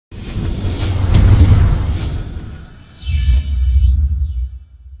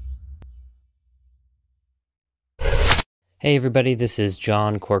Hey everybody, this is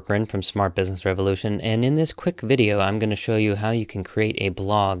John Corcoran from Smart Business Revolution, and in this quick video I'm going to show you how you can create a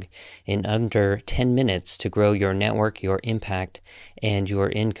blog in under 10 minutes to grow your network, your impact, and your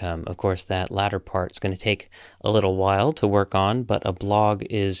income. Of course, that latter part is going to take a little while to work on, but a blog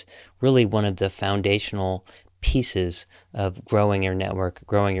is really one of the foundational pieces of growing your network,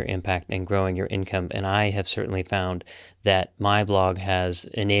 growing your impact, and growing your income. And I have certainly found that my blog has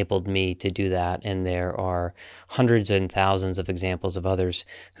enabled me to do that, and there are hundreds and thousands of examples of others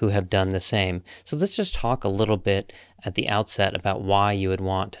who have done the same. So let's just talk a little bit at the outset about why you would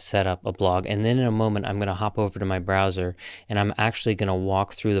want to set up a blog, and then in a moment I'm going to hop over to my browser and I'm actually going to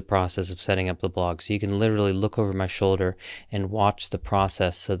walk through the process of setting up the blog, so you can literally look over my shoulder and watch the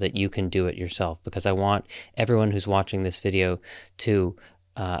process so that you can do it yourself, because I want everyone who's watching this video to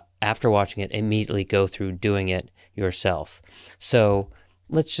after watching it immediately go through doing it yourself. So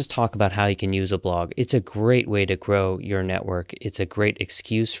let's just talk about how you can use a blog. It's a great way to grow your network. It's a great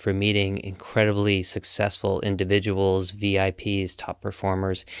excuse for meeting incredibly successful individuals, VIPs, top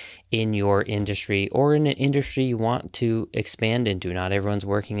performers in your industry or in an industry you want to expand into. Not everyone's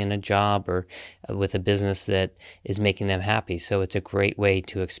working in a job or with a business that is making them happy. So it's a great way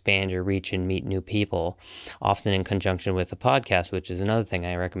to expand your reach and meet new people, often in conjunction with a podcast, which is another thing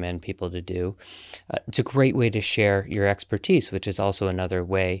I recommend people to do. It's a great way to share your expertise, which is also another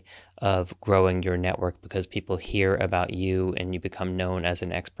way of growing your network, because people hear about you and you become known as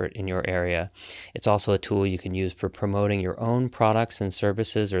an expert in your area. It's also a tool you can use for promoting your own products and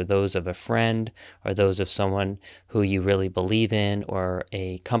services, or those of a friend, or those of someone who you really believe in, or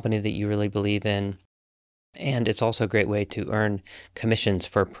a company that you really believe in. And it's also a great way to earn commissions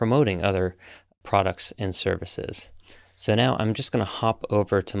for promoting other products and services. So now I'm just going to hop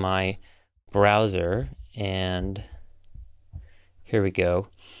over to my browser, and here we go.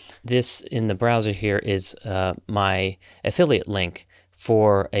 This in the browser here is my affiliate link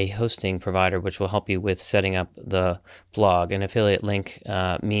for a hosting provider, which will help you with setting up the blog. An affiliate link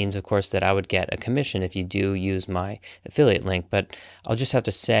means, of course, that I would get a commission if you do use my affiliate link. But I'll just have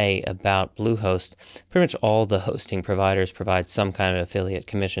to say about Bluehost, pretty much all the hosting providers provide some kind of affiliate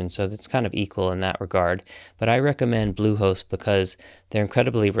commission, so it's kind of equal in that regard. But I recommend Bluehost because they're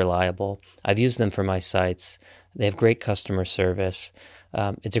incredibly reliable. I've used them for my sites. They have great customer service.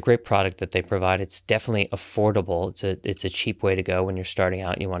 It's a great product that they provide. It's definitely affordable. It's a cheap way to go when you're starting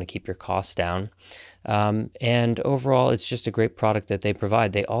out and you want to keep your costs down. And overall, it's just a great product that they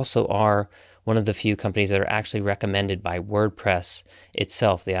provide. They also are one of the few companies that are actually recommended by WordPress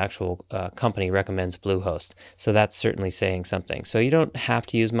itself. The actual company recommends Bluehost. So that's certainly saying something. So you don't have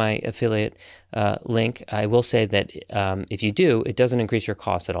to use my affiliate link. I will say that if you do, it doesn't increase your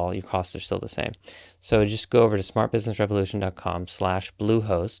costs at all. Your costs are still the same. So just go over to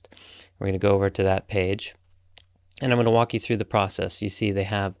smartbusinessrevolution.com/Bluehost. We're going to go over to that page, and I'm going to walk you through the process. You see they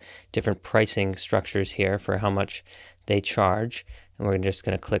have different pricing structures here for how much they charge. And we're just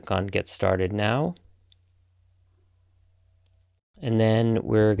going to click on Get Started Now. And then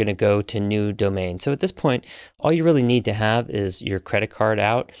we're going to go to New Domain. So at this point, all you really need to have is your credit card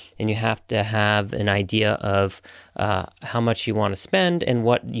out, and you have to have an idea of how much you want to spend and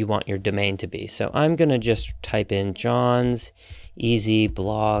what you want your domain to be. So I'm going to just type in John's Easy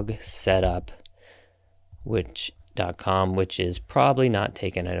Blog Setup, .com, which is probably not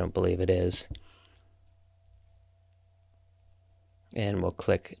taken. I don't believe it is. And we'll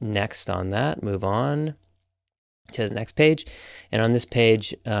click Next on that, move on to the next page. And on this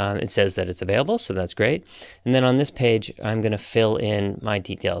page, it says that it's available, so that's great. And then on this page, I'm going to fill in my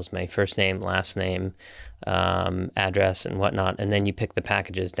details, my first name, last name, address, and whatnot. And then you pick the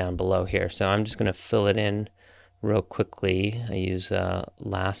packages down below here. So I'm just going to fill it in real quickly. I use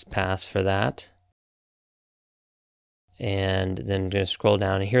LastPass for that. And then I'm going to scroll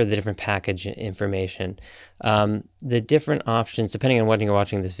down, and here are the different package information. The different options, depending on when you're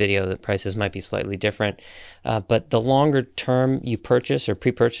watching this video, the prices might be slightly different. But the longer term you purchase or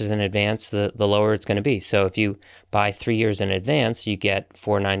pre-purchase in advance, the lower it's going to be. So if you buy 3 years in advance, you get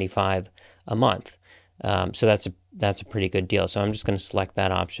 $4.95 a month. So that's a pretty good deal. So I'm just going to select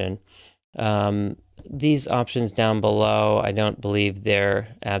that option. These options down below, I don't believe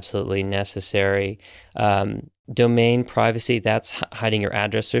they're absolutely necessary. Domain privacy, that's hiding your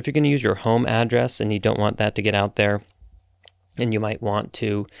address. So if you're going to use your home address and you don't want that to get out there, and you might want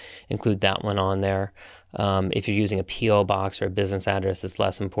to include that one on there. If you're using a PO box or a business address, it's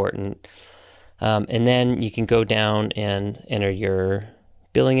less important. And then you can go down and enter your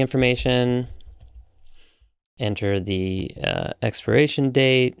billing information, enter the expiration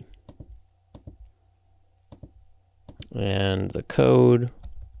date, and the code.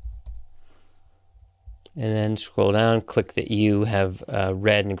 And then scroll down, click that you have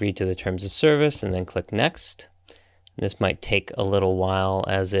read and agreed to the terms of service, and then click next. This might take a little while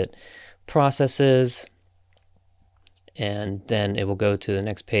as it processes, and then it will go to the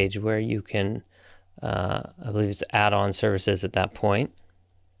next page where you can, I believe it's add-on services at that point.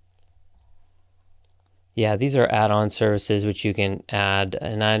 Yeah, these are add-on services which you can add,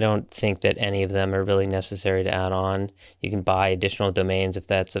 and I don't think that any of them are really necessary to add on. You can buy additional domains if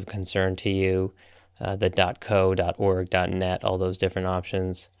that's of concern to you, the .co, .org, .net, all those different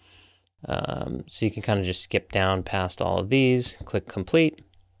options. So you can kind of just skip down past all of these, click complete.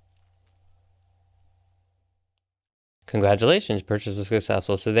 Congratulations, purchase was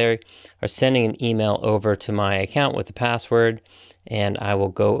successful. So they are sending an email over to my account with the password, and I will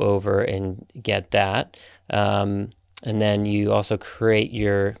go over and get that. And then you also create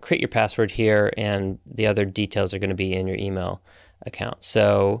your password here, and the other details are going to be in your email account.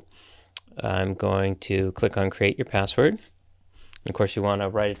 So I'm going to click on create your password. And of course, you want to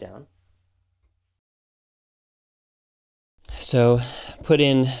write it down. So put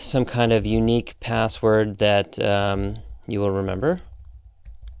in some kind of unique password that you will remember.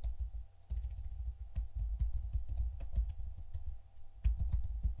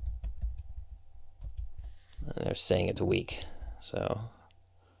 They're saying it's weak, so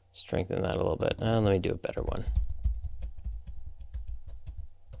strengthen that a little bit. Let me do a better one.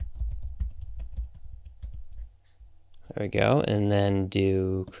 There we go, and then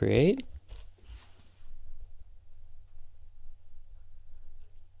do create.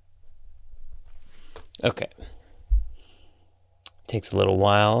 Okay. Takes a little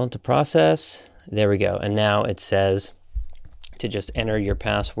while to process. There we go. And now it says to just enter your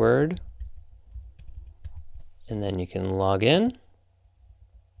password. And then you can log in.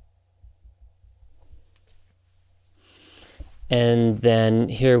 And then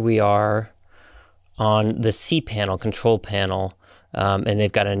here we are on the cPanel, control panel. And they've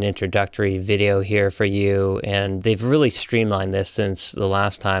got an introductory video here for you, and they've really streamlined this since the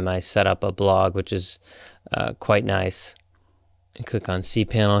last time I set up a blog, which is quite nice. And click on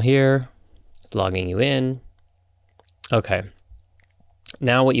cPanel here, it's logging you in. Okay,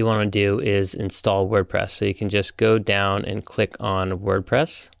 now what you want to do is install WordPress. So you can just go down and click on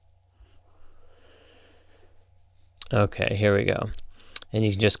WordPress. Okay, here we go. And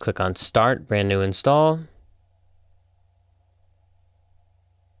you can just click on Start, Brand New Install.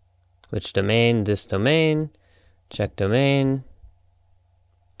 Which domain? This domain. Check domain.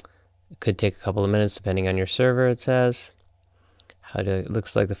 It could take a couple of minutes depending on your server, it says. It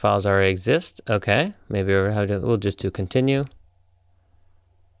looks like the files already exist. Okay, maybe we'll just do continue.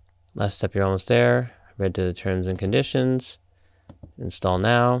 Last step, you're almost there. Read to the terms and conditions. Install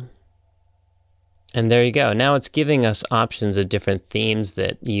now. And there you go. Now it's giving us options of different themes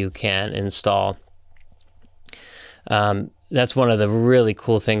that you can install. That's one of the really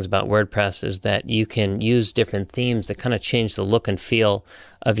cool things about WordPress, is that you can use different themes that kind of change the look and feel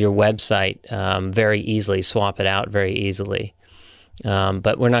of your website very easily, swap it out very easily.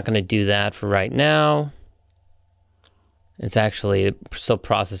 But we're not going to do that for right now. It's actually still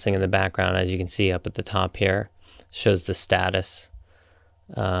processing in the background, as you can see up at the top here. It shows the status.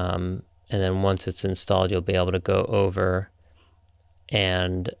 And then once it's installed, you'll be able to go over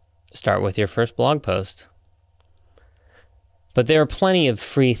and start with your first blog post. But there are plenty of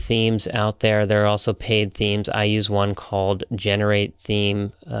free themes out there. There are also paid themes. I use one called Generate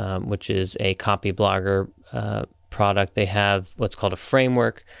Theme, which is a Copyblogger product. They have what's called a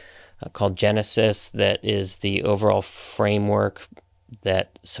framework called Genesis that is the overall framework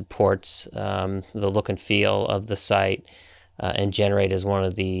that supports the look and feel of the site, and Generate is one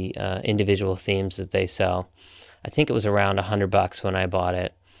of the individual themes that they sell. I think it was around $100 when I bought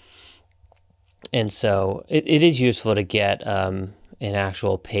it. And so it is useful to get an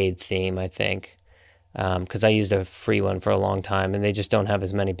actual paid theme, I think, because I used a free one for a long time, and they just don't have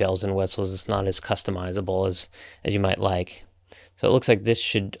as many bells and whistles. It's not as customizable as you might like. So it looks like this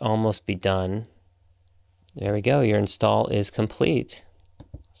should almost be done. There we go. Your install is complete.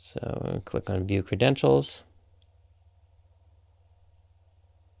 So click on View Credentials.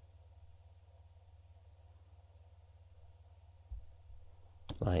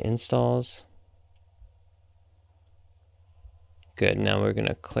 My installs. Good, now we're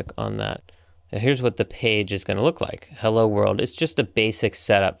gonna click on that. Now here's what the page is gonna look like. Hello world, it's just a basic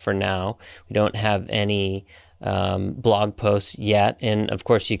setup for now. We don't have any blog posts yet, and of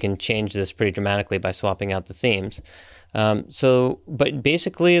course you can change this pretty dramatically by swapping out the themes. But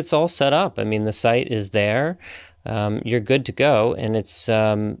basically it's all set up. I mean, the site is there, you're good to go, and it's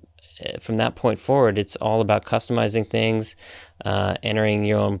from that point forward, it's all about customizing things, entering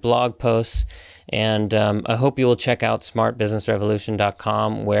your own blog posts. And I hope you will check out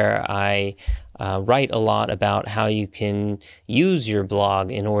smartbusinessrevolution.com, where I write a lot about how you can use your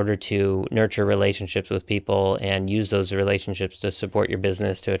blog in order to nurture relationships with people and use those relationships to support your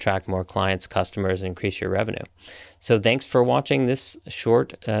business, to attract more clients, customers, and increase your revenue. So thanks for watching this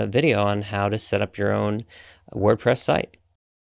short video on how to set up your own WordPress site.